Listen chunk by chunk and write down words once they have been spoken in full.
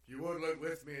would look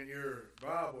with me in your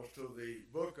Bibles to the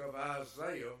book of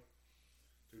Isaiah,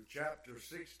 to chapter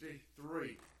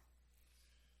 63.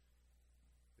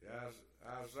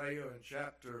 Isaiah in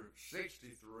chapter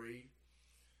 63,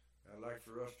 I'd like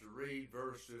for us to read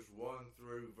verses 1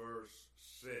 through verse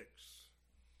 6.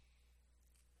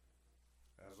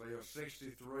 Isaiah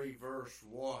 63, verse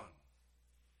 1.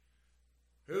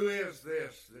 Who is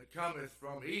this that cometh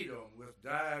from Edom with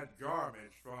dyed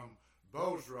garments from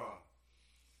Bozrah?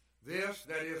 This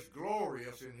that is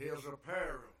glorious in his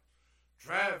apparel,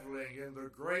 traveling in the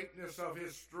greatness of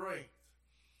his strength.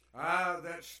 I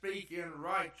that speak in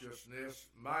righteousness,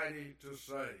 mighty to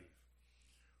save.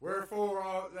 Wherefore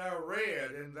art thou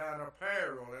red in thine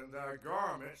apparel, and thy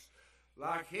garments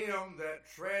like him that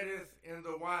treadeth in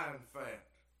the wine fat?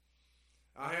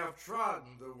 I have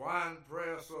trodden the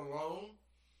winepress alone,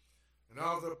 and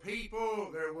of the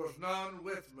people there was none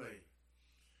with me.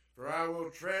 For I will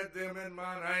tread them in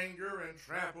mine anger, and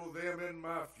trample them in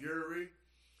my fury.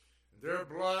 Their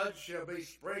blood shall be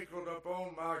sprinkled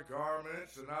upon my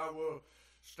garments, and I will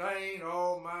stain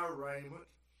all my raiment.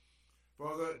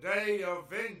 For the day of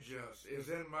vengeance is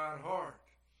in mine heart.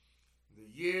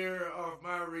 The year of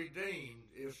my redeemed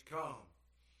is come.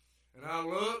 And I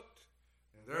looked,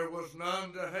 and there was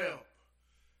none to help.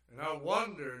 And I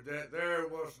wondered that there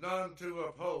was none to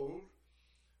uphold.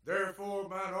 Therefore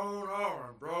mine own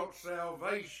arm brought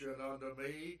salvation unto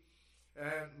me,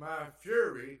 and my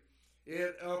fury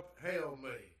it upheld me.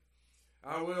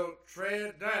 I will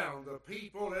tread down the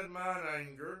people in mine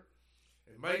anger,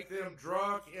 and make them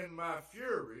drunk in my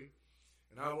fury,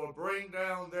 and I will bring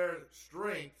down their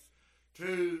strength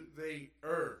to the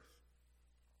earth.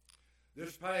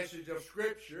 This passage of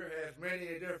Scripture has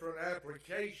many different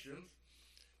applications,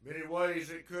 many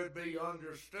ways it could be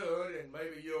understood, and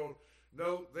maybe you'll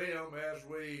note them as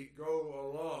we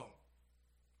go along.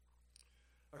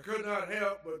 I could not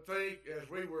help but think as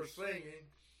we were singing,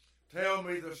 tell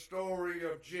me the story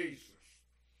of Jesus.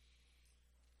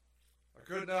 I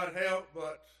could not help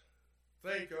but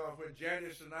think of when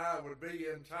Janice and I would be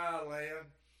in Thailand,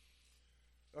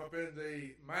 up in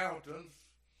the mountains,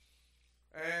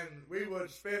 and we would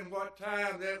spend what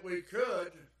time that we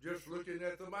could just looking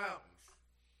at the mountains.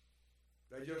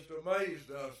 They just amazed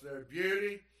us, their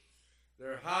beauty,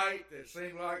 their height, it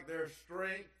seemed like their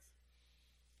strength,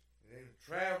 and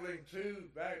traveling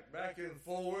back and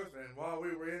forth, and while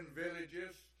we were in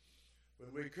villages,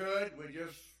 when we could, we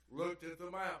just looked at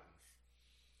the mountains.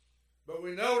 But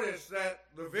we noticed that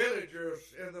the villagers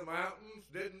in the mountains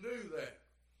didn't do that.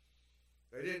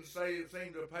 They didn't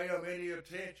seem to pay them any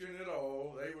attention at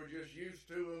all. They were just used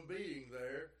to them being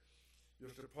there,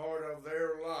 just a part of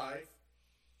their life.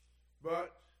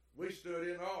 But we stood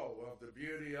in awe of the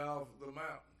beauty of the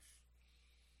mountains.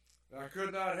 I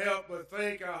could not help but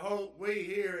think, I hope we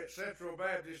here at Central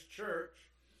Baptist Church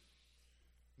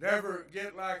never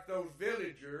get like those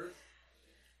villagers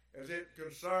as it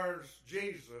concerns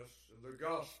Jesus and the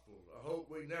gospel. I hope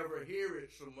we never hear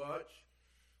it so much.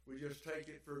 We just take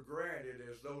it for granted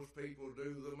as those people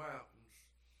do the mountains.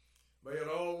 May it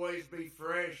always be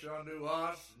fresh unto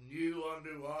us, new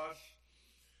unto us.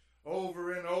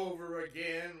 Over and over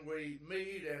again, we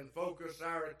meet and focus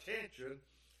our attention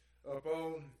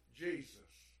upon Jesus.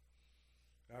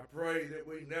 I pray that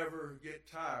we never get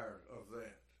tired of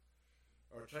that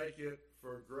or take it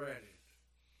for granted.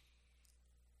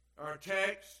 Our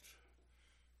text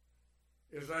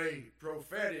is a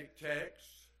prophetic text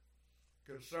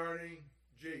concerning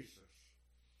Jesus.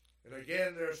 And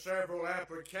again, there are several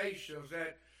applications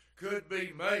that could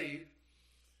be made.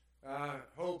 I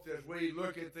hope that as we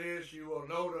look at this, you will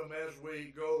note them as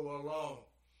we go along.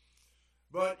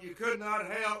 But you could not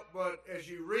help but, as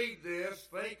you read this,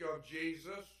 think of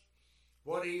Jesus,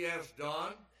 what he has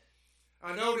done.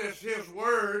 I notice his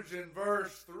words in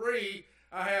verse 3,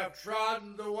 I have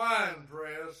trodden the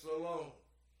winepress alone.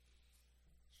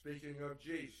 Speaking of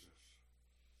Jesus.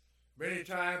 Many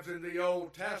times in the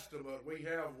Old Testament, we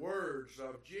have words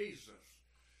of Jesus.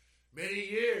 Many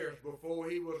years before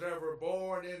he was ever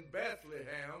born in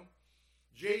Bethlehem,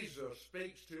 Jesus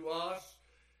speaks to us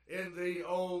in the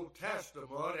Old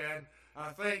Testament, and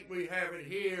I think we have it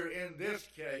here in this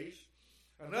case.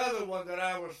 Another one that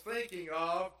I was thinking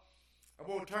of, I'm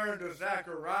going to turn to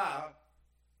Zechariah.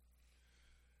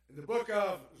 In the book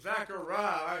of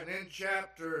Zechariah, and in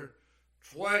chapter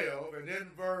 12, and in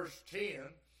verse 10,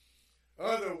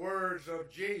 other words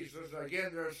of Jesus.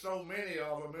 Again, there are so many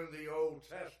of them in the Old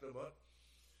Testament,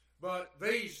 but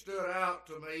these stood out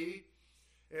to me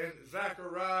in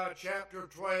Zechariah chapter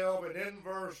 12 and in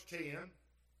verse 10.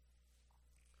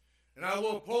 And I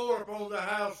will pour upon the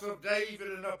house of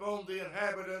David and upon the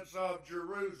inhabitants of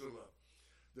Jerusalem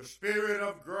the spirit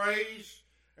of grace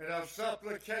and of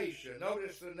supplication.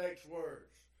 Notice the next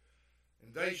words.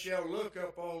 And they shall look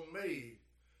upon me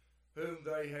whom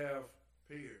they have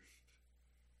pierced.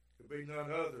 Could be none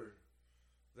other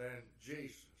than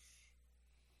Jesus.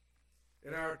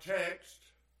 In our text,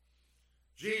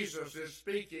 Jesus is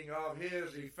speaking of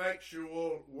his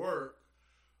effectual work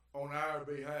on our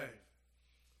behalf.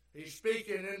 He's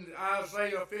speaking in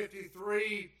Isaiah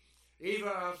 53, even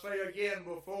I'll say again,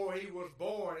 before he was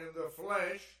born in the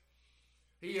flesh.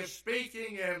 He is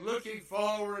speaking and looking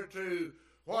forward to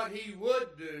what he would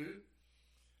do,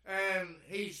 and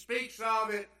he speaks of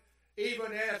it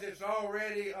even as it's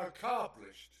already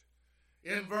accomplished.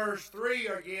 In verse 3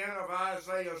 again of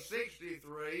Isaiah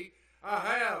 63, I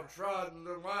have trodden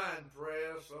the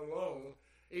winepress alone,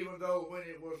 even though when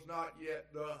it was not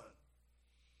yet done.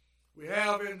 We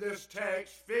have in this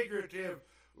text figurative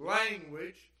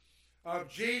language of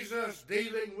Jesus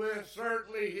dealing with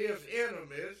certainly his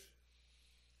enemies,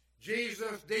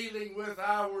 Jesus dealing with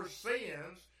our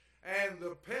sins and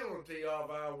the penalty of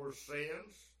our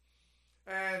sins,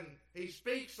 and he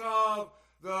speaks of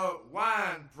the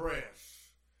winepress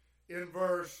in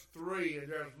verse 3,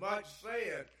 and there's much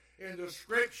said in the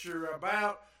scripture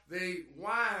about the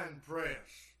winepress.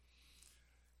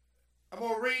 I'm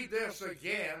going to read this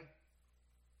again,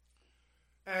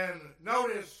 and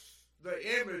notice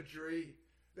the imagery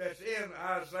that's in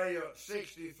Isaiah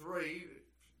 63,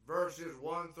 verses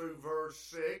 1 through verse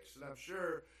 6, and I'm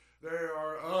sure there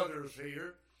are others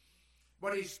here.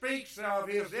 But he speaks of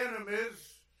his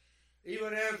enemies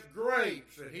even as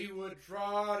grapes that he would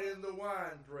trod in the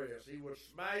winepress. He would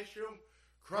smash them,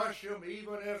 crush them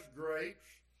even as grapes.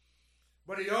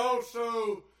 But he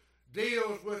also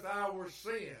deals with our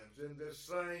sins in this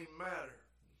same matter.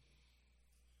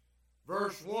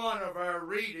 Verse 1 of our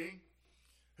reading,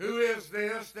 who is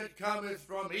this that cometh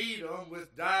from Edom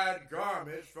with dyed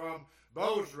garments from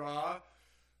Bozrah,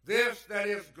 this that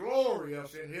is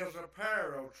glorious in his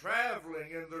apparel, traveling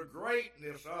in the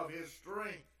greatness of his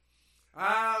strength?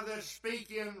 I that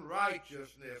speak in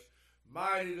righteousness,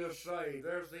 mighty to save.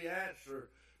 There's the answer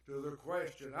to the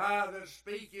question. I that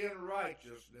speak in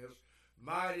righteousness,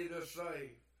 mighty to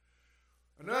save.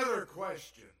 Another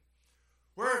question.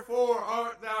 Wherefore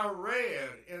art thou red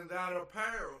in thine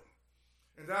apparel,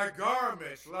 and thy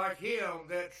garments like him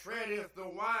that treadeth the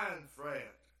winefat?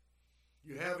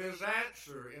 You have his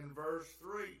answer in verse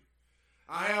 3.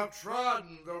 I have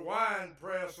trodden the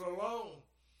winepress alone,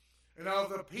 and of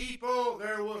the people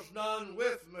there was none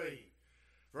with me.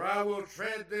 For I will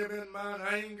tread them in mine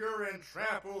anger, and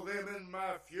trample them in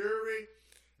my fury.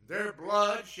 Their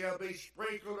blood shall be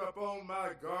sprinkled upon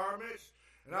my garments,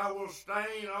 and I will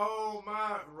stain all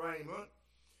my raiment.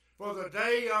 For the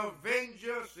day of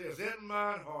vengeance is in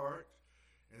mine heart,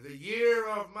 and the year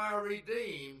of my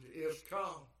redeemed is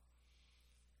come.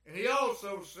 And he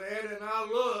also said, and I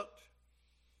looked,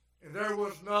 and there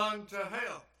was none to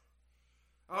help.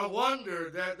 I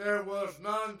wondered that there was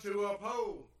none to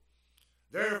uphold.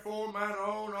 Therefore mine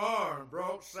own arm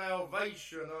brought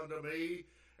salvation unto me,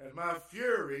 and my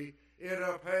fury it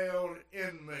upheld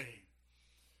in me.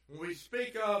 When we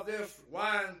speak of this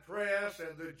winepress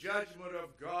and the judgment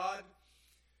of God,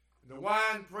 the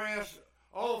winepress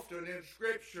often in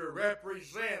Scripture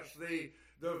represents the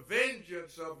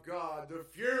vengeance of God, the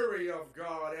fury of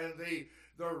God, and the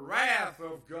wrath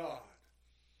of God.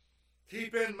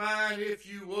 Keep in mind, if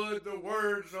you would, the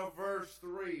words of verse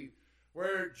 3,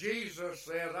 where Jesus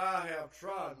said, I have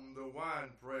trodden the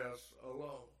winepress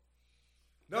alone.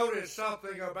 Notice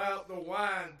something about the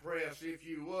winepress, if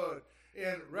you would,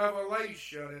 in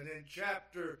Revelation and in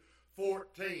chapter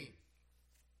 14.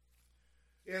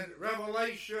 In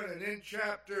Revelation and in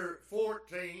chapter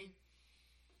 14,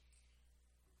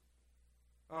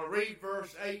 I'll read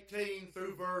verse 18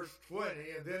 through verse 20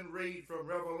 and then read from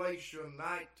Revelation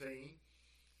 19.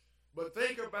 But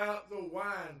think about the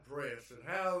winepress and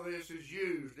how this is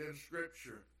used in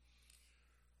Scripture.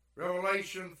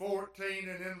 Revelation 14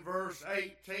 and in verse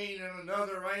 18, and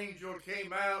another angel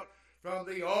came out from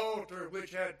the altar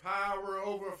which had power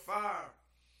over fire,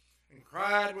 and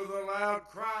cried with a loud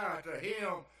cry to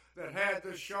him that had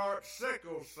the sharp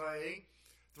sickle, saying,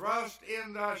 Thrust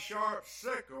in thy sharp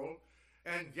sickle,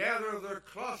 and gather the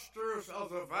clusters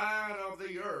of the vine of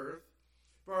the earth,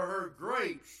 for her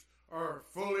grapes are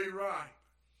fully ripe.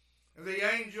 And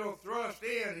the angel thrust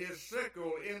in his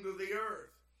sickle into the earth,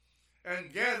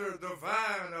 and gathered the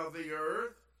vine of the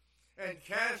earth, and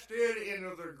cast it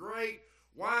into the great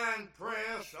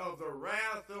winepress of the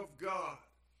wrath of God.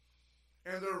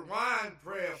 And the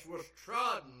winepress was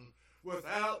trodden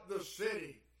without the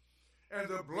city. And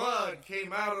the blood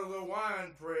came out of the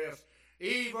winepress,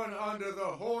 even under the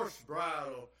horse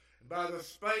bridle, by the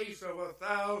space of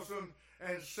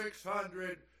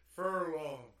 1,600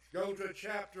 furlongs. Go to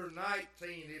chapter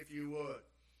 19, if you would.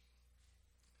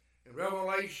 In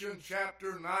Revelation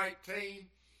chapter 19,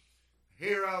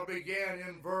 here I'll begin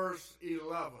in verse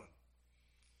 11.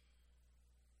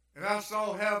 And I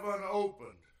saw heaven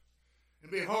opened,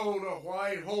 and behold, a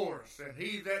white horse, and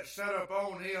he that sat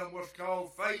upon him was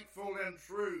called Faithful and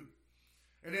True.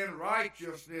 And in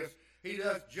righteousness he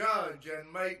doth judge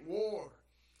and make war.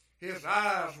 His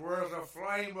eyes were as a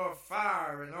flame of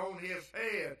fire, and on his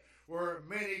head were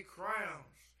many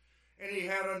crowns. And he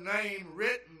had a name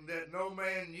written that no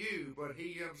man knew but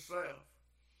he himself.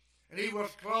 And he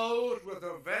was clothed with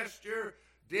a vesture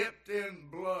dipped in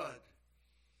blood.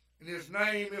 And his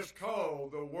name is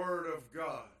called the Word of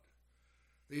God.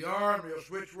 The armies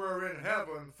which were in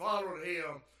heaven followed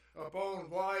him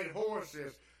upon white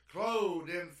horses, clothed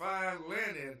in fine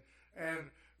linen,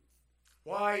 and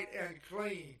white and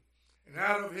clean. And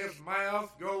out of his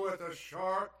mouth goeth a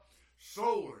sharp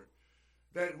sword,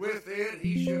 that with it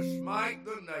he shall smite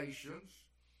the nations,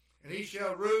 and he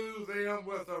shall rule them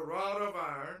with a rod of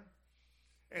iron,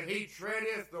 and he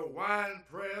treadeth the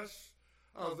winepress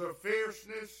of the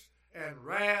fierceness and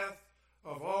wrath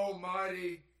of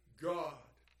Almighty God.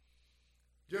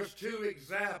 Just two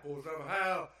examples of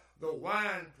how the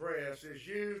winepress is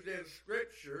used in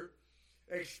Scripture,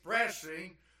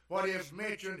 expressing what is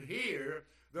mentioned here,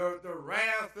 the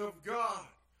wrath of God,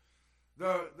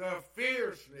 the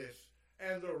fierceness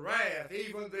and the wrath,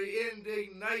 even the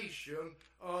indignation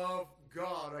of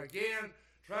God. Again,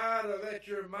 try to let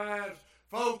your minds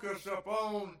focus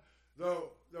upon the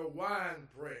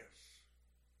winepress.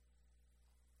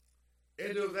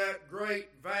 Into that great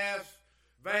vast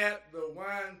vat, the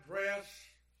winepress,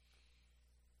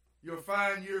 you'll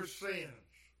find your sins.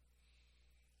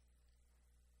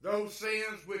 Those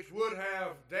sins which would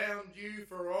have damned you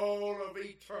for all of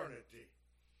eternity.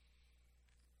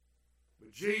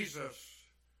 But Jesus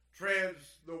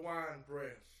treads the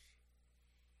winepress.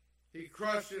 He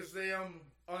crushes them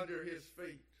under his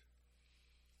feet.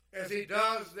 As he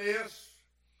does this,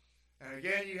 and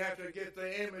again you have to get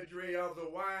the imagery of the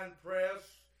winepress,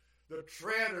 the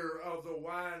treader of the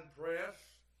winepress,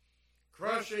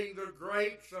 crushing the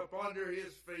grapes up under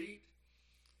his feet.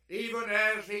 Even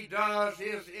as he does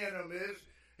his enemies,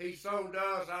 he so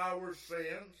does our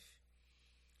sins.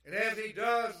 And as he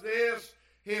does this,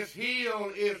 his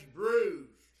heel is bruised,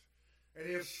 and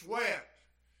his sweat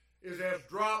is as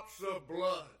drops of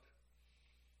blood.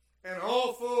 An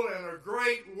awful and a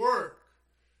great work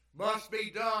must be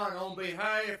done on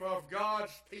behalf of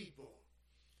God's people.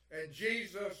 And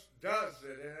Jesus does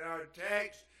it. In our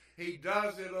text, he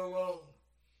does it alone.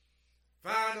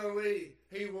 Finally,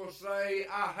 he will say,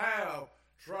 I have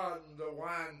trodden the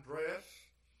winepress.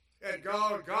 At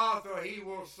Golgotha, he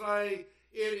will say,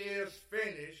 it is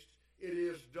finished, it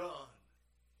is done.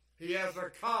 He has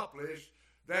accomplished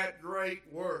that great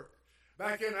work.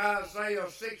 Back in Isaiah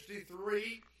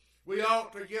 63, we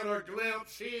ought to get a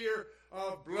glimpse here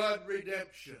of blood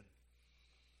redemption.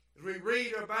 As we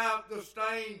read about the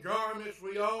stained garments,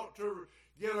 we ought to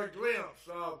get a glimpse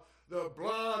of the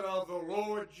blood of the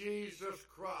Lord Jesus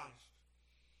Christ.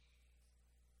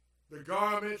 The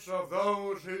garments of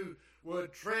those who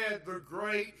would tread the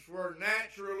grapes were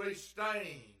naturally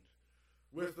stained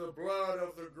with the blood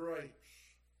of the grapes.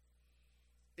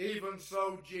 Even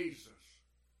so, Jesus,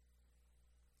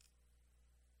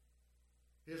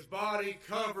 his body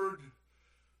covered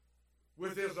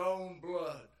with his own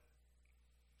blood,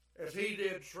 as he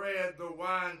did tread the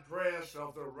winepress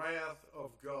of the wrath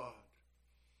of God.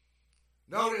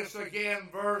 Notice again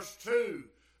verse 2,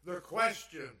 the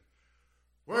question,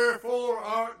 wherefore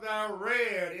art thou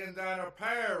red in thine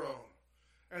apparel,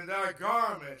 and thy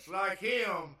garments like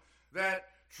him that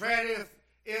treadeth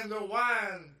in the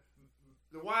wine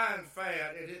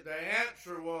fat? And the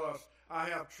answer was, I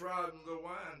have trodden the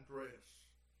winepress.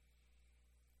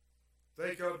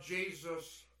 Think of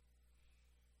Jesus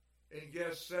in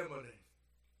Gethsemane,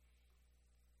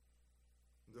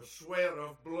 the sweat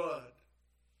of blood.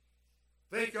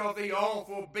 Think of the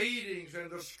awful beatings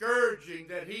and the scourging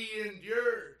that he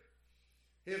endured,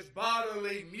 his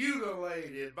bodily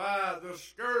mutilated by the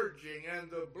scourging and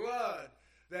the blood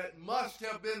that must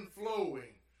have been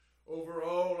flowing over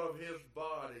all of his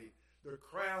body, the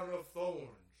crown of thorns,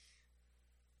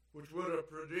 which would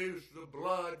have produced the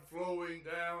blood flowing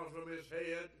down from his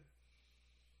head.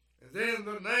 And then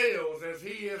the nails as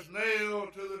he is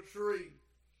nailed to the tree.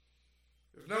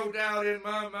 There's no doubt in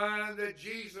my mind that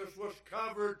Jesus was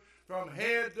covered from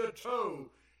head to toe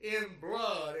in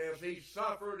blood as he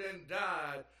suffered and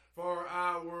died for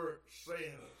our sins.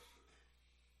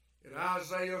 In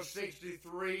Isaiah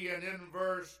 63 and in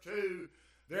verse 2,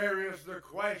 there is the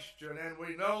question, and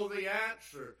we know the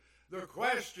answer. The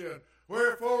question,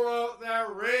 wherefore art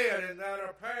thou red in thine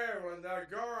apparel and thy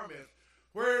garments?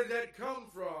 Where did that come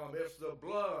from? It's the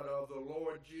blood of the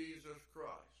Lord Jesus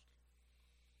Christ.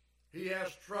 He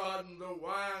has trodden the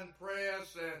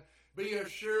winepress, and be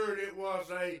assured it was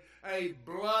a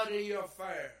bloody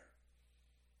affair.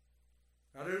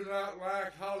 I do not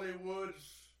like Hollywood's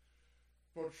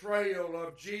portrayal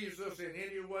of Jesus in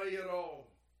any way at all.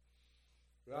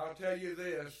 But I'll tell you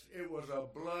this, it was a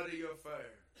bloody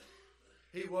affair.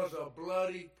 He was a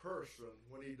bloody person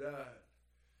when he died.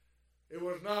 It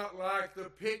was not like the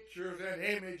pictures and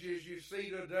images you see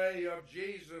today of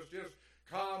Jesus just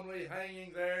calmly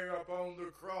hanging there upon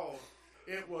the cross.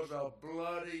 It was a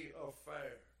bloody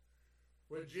affair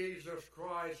when Jesus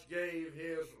Christ gave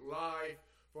his life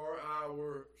for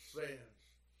our sins.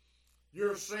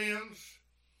 Your sins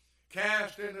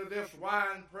cast into this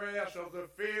winepress of the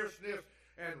fierceness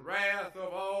and wrath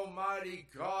of Almighty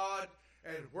God.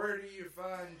 And where do you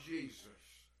find Jesus?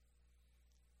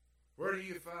 Where do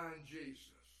you find Jesus?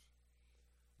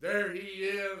 There he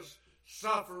is,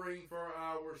 suffering for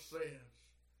our sins.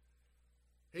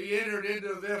 He entered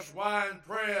into this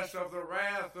winepress of the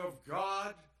wrath of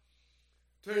God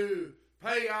to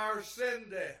pay our sin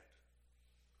debt,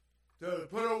 to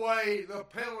put away the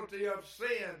penalty of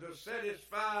sin, to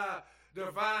satisfy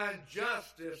divine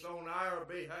justice on our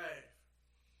behalf.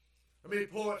 Let me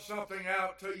point something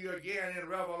out to you again in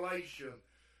Revelation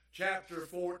chapter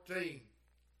 14.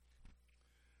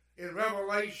 In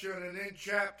Revelation and in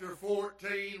chapter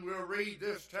 14, we'll read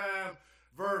this time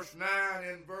verse 9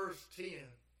 and verse 10.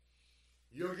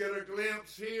 You'll get a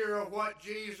glimpse here of what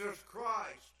Jesus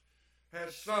Christ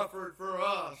has suffered for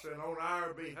us and on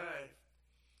our behalf.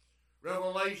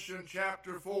 Revelation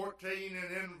chapter 14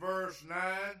 and in verse 9.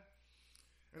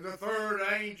 And the third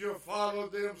angel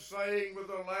followed them, saying with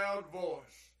a loud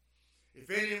voice, if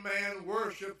any man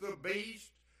worship the beast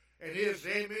and his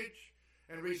image,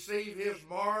 and receive his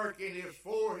mark in his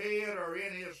forehead or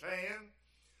in his hand,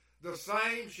 the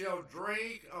same shall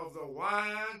drink of the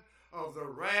wine of the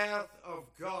wrath of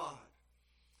God,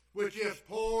 which is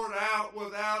poured out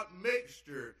without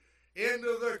mixture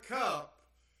into the cup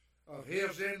of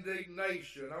his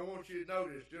indignation. I want you to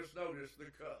just notice the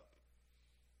cup.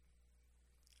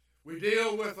 We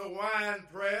deal with the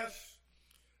winepress.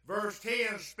 Verse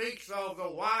 10 speaks of the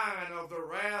wine of the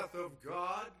wrath of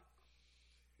God.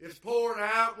 It's poured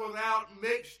out without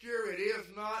mixture. It is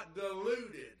not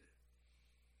diluted.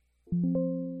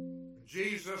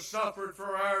 Jesus suffered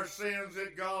for our sins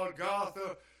at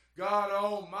Golgotha. God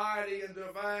Almighty in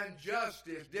divine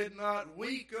justice did not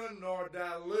weaken nor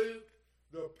dilute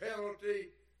the penalty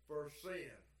for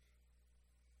sin.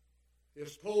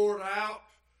 It's poured out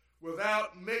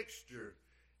without mixture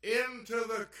into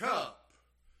the cup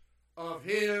of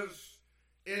his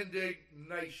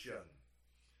indignation.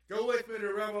 Go with me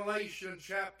to Revelation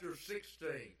chapter 16.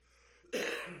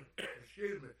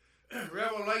 Excuse me.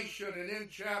 Revelation and in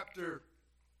chapter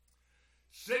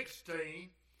 16,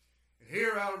 and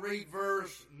here I'll read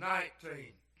verse 19.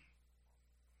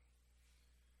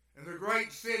 And the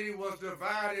great city was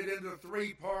divided into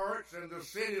three parts, and the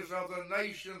cities of the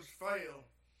nations fell.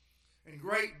 And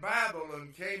great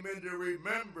Babylon came into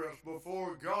remembrance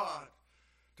before God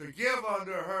to give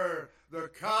unto her the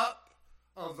cup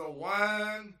of the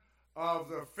wine of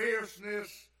the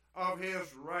fierceness of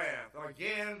his wrath.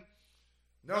 Again,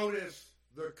 notice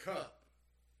the cup.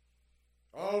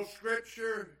 All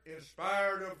Scripture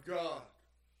inspired of God.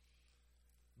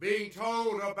 Being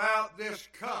told about this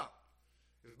cup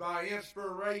is by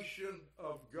inspiration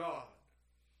of God.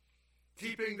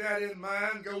 Keeping that in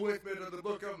mind, go with me to the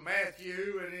book of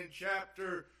Matthew and in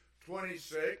chapter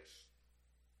 26.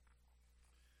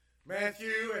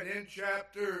 Matthew and in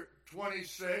chapter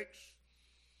 26,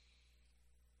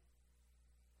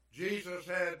 Jesus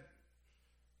had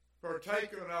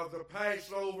partaken of the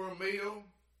Passover meal.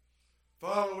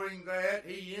 Following that,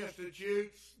 he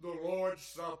institutes the Lord's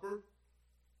Supper.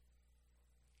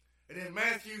 And in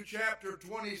Matthew chapter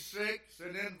 26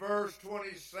 and in verse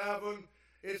 27,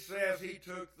 it says he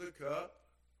took the cup.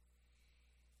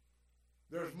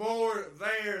 There's more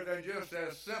there than just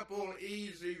a simple,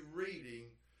 easy reading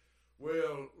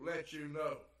will let you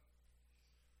know.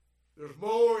 There's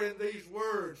more in these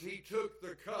words, he took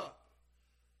the cup,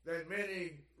 than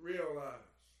many realize.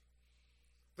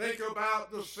 Think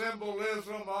about the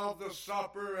symbolism of the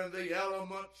supper and the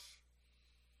elements.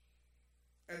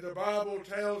 And the Bible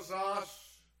tells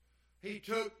us he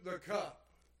took the cup.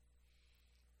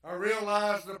 I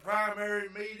realize the primary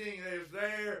meeting is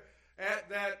there at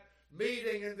that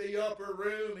meeting in the upper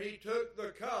room. He took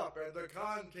the cup and the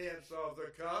contents of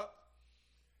the cup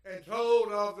and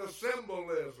told of the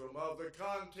symbolism of the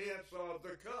contents of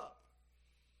the cup.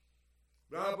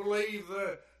 But I believe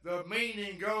the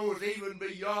meaning goes even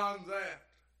beyond that.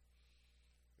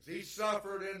 As he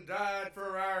suffered and died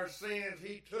for our sins,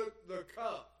 he took the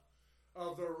cup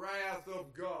of the wrath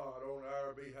of God on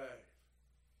our behalf.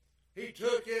 He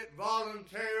took it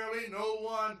voluntarily. No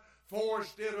one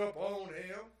forced it upon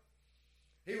him.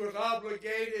 He was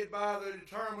obligated by the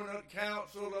determinate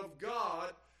counsel of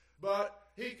God, but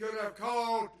he could have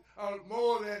called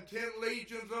more than 10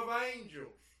 legions of angels.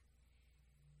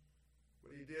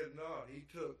 But he did not. He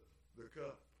took the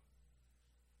cup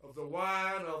of the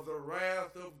wine of the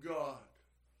wrath of God.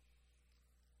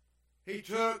 He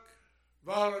took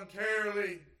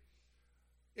voluntarily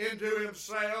into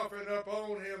himself and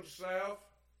upon himself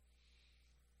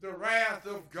the wrath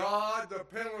of God, the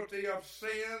penalty of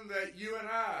sin that you and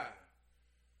I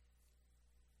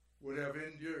would have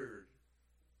endured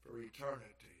for eternity.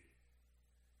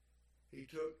 He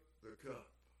took the cup.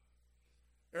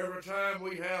 Every time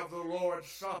we have the Lord's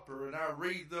Supper and I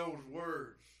read those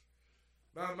words,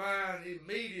 my mind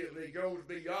immediately goes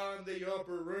beyond the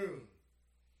upper room.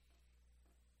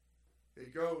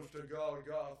 It goes to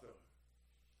Golgotha.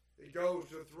 It goes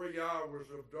to 3 hours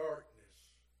of darkness,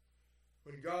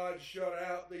 when God shut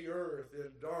out the earth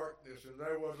in darkness, and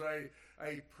there was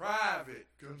a private,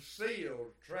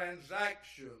 concealed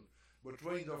transaction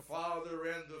between the Father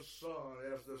and the Son.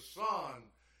 As the Son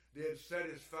did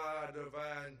satisfy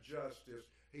divine justice,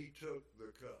 he took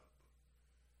the cup.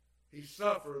 He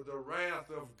suffered the wrath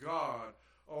of God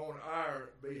on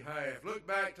our behalf. Look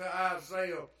back to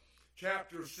Isaiah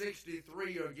chapter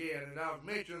 63 again, and I've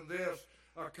mentioned this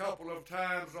a couple of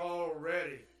times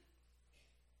already.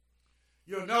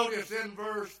 You'll notice in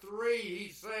verse 3, he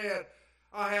said,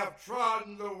 I have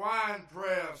trodden the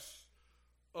winepress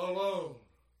alone.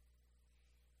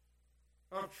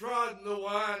 I've trodden the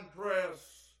winepress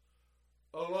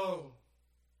alone.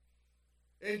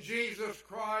 In Jesus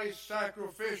Christ's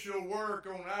sacrificial work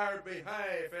on our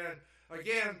behalf, and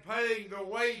again paying the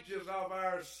wages of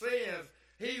our sins,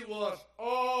 he was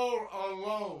all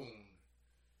alone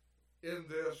in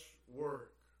this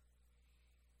work.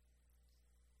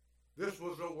 This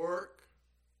was a work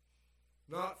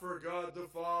not for God the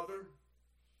Father,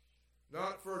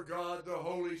 not for God the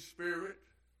Holy Spirit,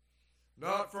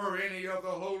 not for any of the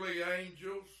holy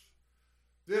angels.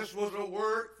 This was a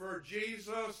work for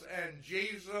Jesus and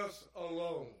Jesus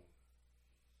alone.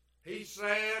 He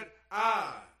said,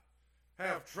 I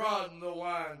have trodden the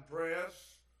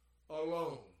winepress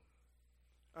alone.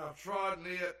 I've trodden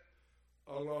it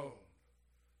alone.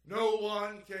 No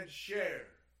one can share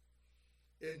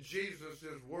in Jesus'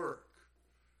 work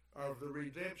of the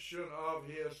redemption of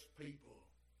his people.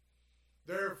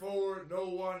 Therefore, no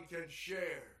one can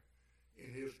share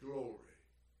in his glory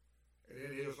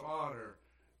and in his honor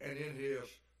and in his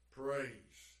praise.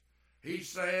 He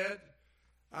said,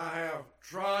 I have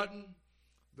trodden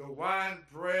the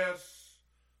winepress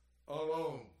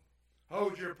alone.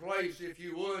 Hold your place, if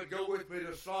you would. Go with me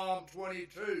to Psalm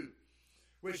 22,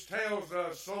 which tells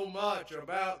us so much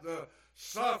about the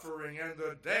suffering and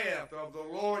the death of the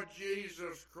Lord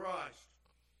Jesus Christ.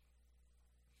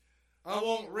 I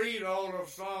won't read all of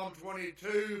Psalm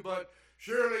 22, but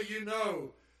surely you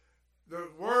know the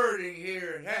wording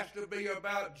here has to be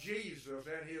about Jesus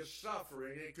and his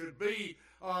suffering. It could be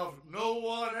of no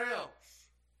one else.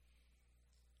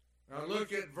 Now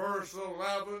look at verse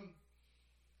 11.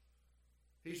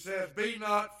 He says, be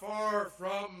not far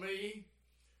from me,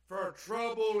 for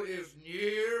trouble is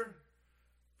near,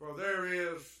 for there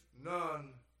is none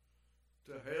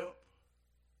to help.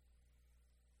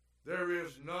 There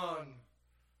is none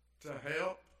to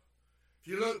help. If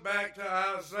you look back to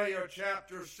Isaiah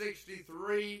chapter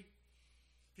 63,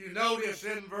 if you notice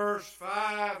in verse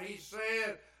 5, he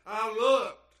said, I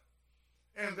looked,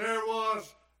 and there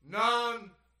was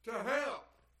none to help.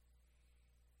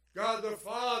 God the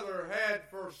Father had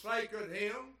forsaken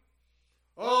him.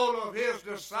 All of his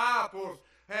disciples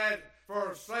had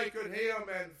forsaken him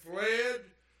and fled,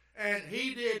 and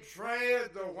he did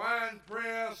tread the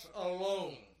winepress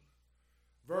alone.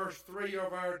 Verse 3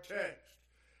 of our text,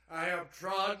 I have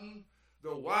trodden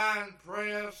the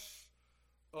winepress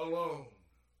alone.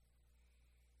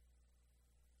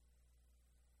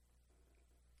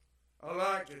 I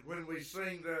like it when we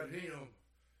sing that hymn,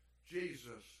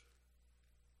 Jesus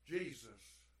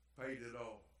paid it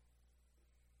all.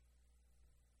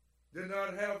 did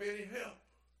not have any help.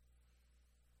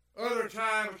 Other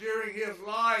times during his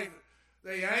life,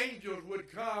 the angels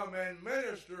would come and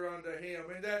minister unto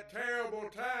him in that terrible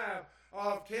time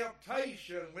of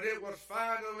temptation. When it was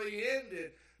finally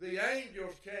ended, the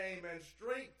angels came and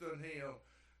strengthened him.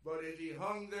 But as he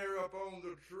hung there upon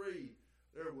the tree,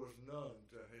 there was none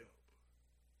to help.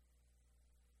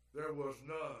 There was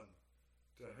none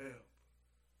to help.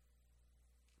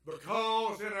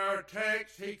 Because in our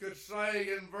text he could say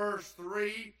in verse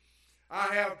 3, I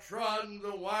have trodden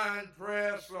the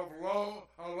winepress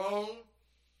alone.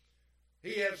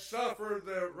 He has suffered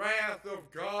the wrath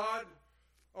of God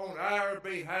on our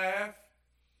behalf.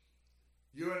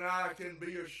 You and I can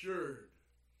be assured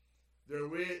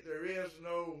there is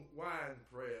no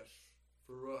winepress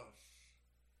for us,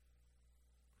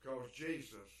 because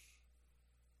Jesus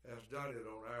has done it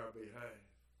on our behalf.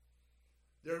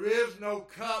 There is no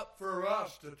cup for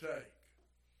us to take.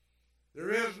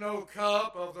 There is no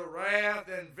cup of the wrath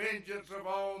and vengeance of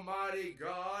Almighty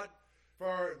God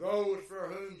for those for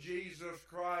whom Jesus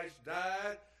Christ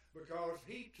died, because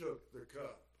he took the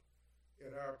cup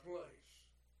in our place.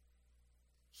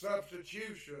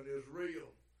 Substitution is real.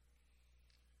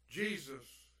 Jesus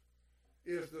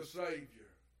is the Savior.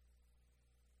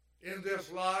 In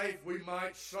this life we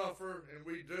might suffer, and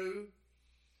we do.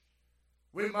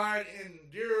 We might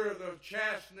endure the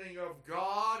chastening of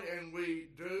God, and we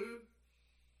do.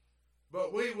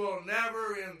 But we will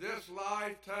never in this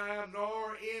lifetime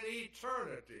nor in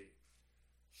eternity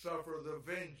suffer the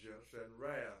vengeance and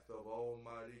wrath of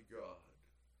Almighty God,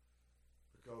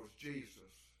 because Jesus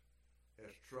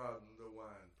has trodden the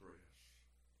winepress.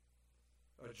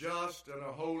 A just and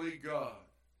a holy God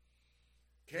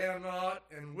cannot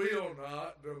and will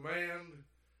not demand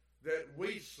that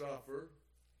we suffer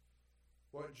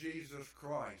what Jesus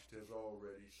Christ has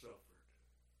already suffered.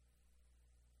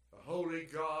 A holy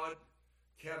God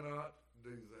cannot do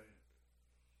that.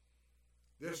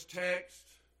 This text,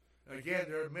 again,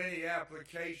 there are many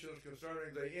applications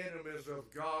concerning the enemies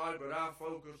of God, but I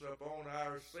focus upon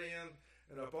our sin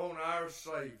and upon our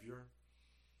Savior.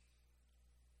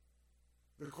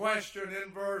 The question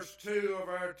in verse 2 of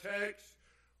our text,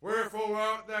 wherefore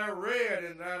art thou red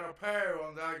in thine apparel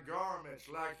and thy garments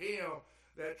like him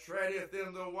that treadeth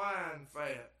in the wine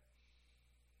fat?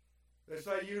 They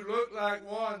say, you look like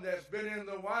one that's been in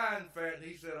the wine fat. And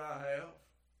he said, I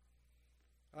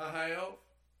have.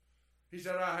 He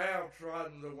said, I have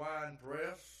trodden the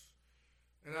winepress,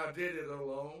 and I did it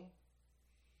alone.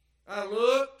 I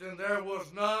looked, and there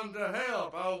was none to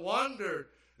help. I wondered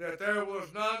that there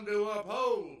was none to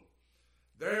uphold.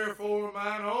 Therefore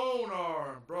mine own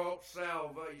arm brought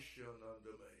salvation unto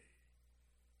me.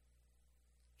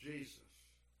 Jesus,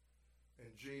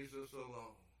 and Jesus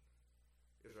alone,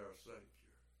 is our Savior.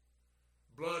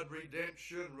 Blood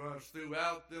redemption runs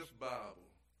throughout this Bible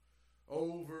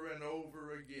over and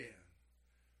over again.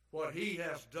 What he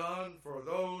has done for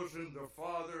those whom the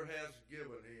Father has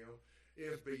given him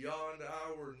is beyond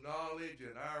our knowledge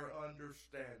and our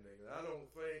understanding. And I don't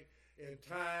think in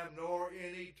time nor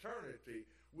in eternity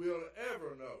we'll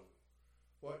ever know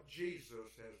what Jesus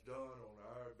has done on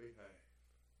our behalf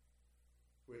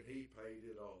when he paid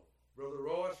it all. Brother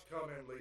Royce, come and lead.